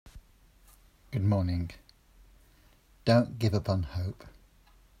Good morning. Don't give up on hope.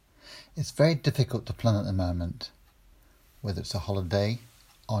 It's very difficult to plan at the moment, whether it's a holiday,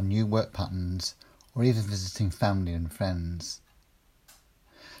 or new work patterns, or even visiting family and friends.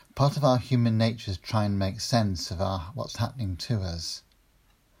 Part of our human nature is to try and make sense of what's happening to us.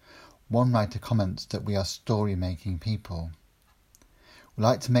 One writer comments that we are story-making people. We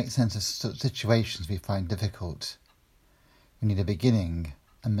like to make sense of situations we find difficult. We need a beginning,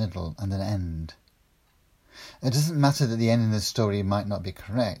 a middle and an end. It doesn't matter that the end in the story might not be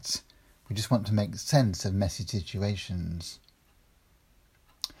correct. We just want to make sense of messy situations.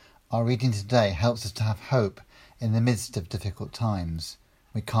 Our reading today helps us to have hope in the midst of difficult times.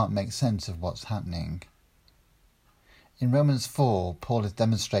 We can't make sense of what's happening. In Romans 4, Paul is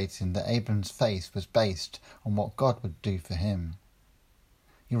demonstrating that Abraham's faith was based on what God would do for him.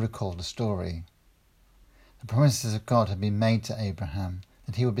 You recall the story. The promises of God had been made to Abraham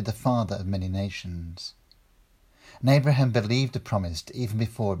that he would be the father of many nations. And Abraham believed the promise even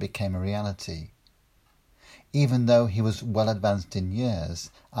before it became a reality. Even though he was well advanced in years,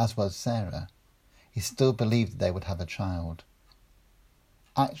 as was Sarah, he still believed that they would have a child.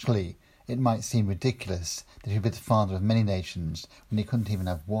 Actually, it might seem ridiculous that he would be the father of many nations when he couldn't even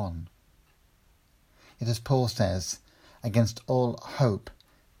have one. Yet as Paul says, against all hope,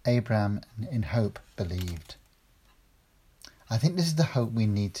 Abraham in hope believed. I think this is the hope we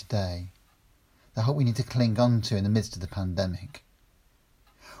need today, the hope we need to cling on to in the midst of the pandemic.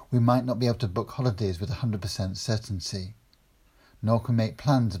 We might not be able to book holidays with 100% certainty, nor can we make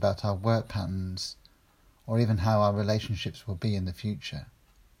plans about our work patterns, or even how our relationships will be in the future.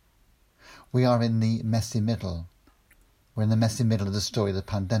 We are in the messy middle. We're in the messy middle of the story of the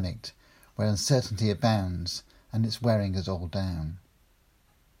pandemic, where uncertainty abounds and it's wearing us all down.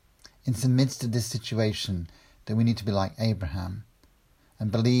 It's in the midst of this situation that we need to be like Abraham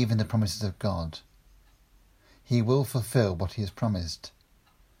and believe in the promises of God. He will fulfill what he has promised,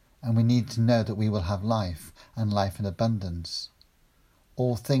 and we need to know that we will have life and life in abundance.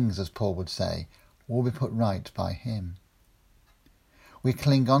 All things, as Paul would say, will be put right by him. We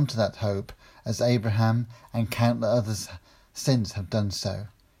cling on to that hope as Abraham and countless others since have done so,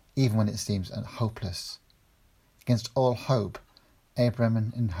 even when it seems hopeless. Against all hope,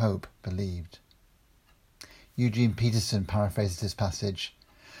 Abraham in hope believed. Eugene Peterson paraphrases this passage,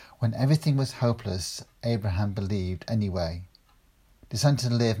 "When everything was hopeless, Abraham believed anyway, deciding to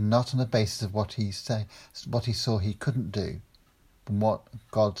live not on the basis of what he saw he couldn't do, but what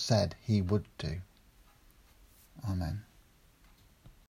God said he would do." Amen.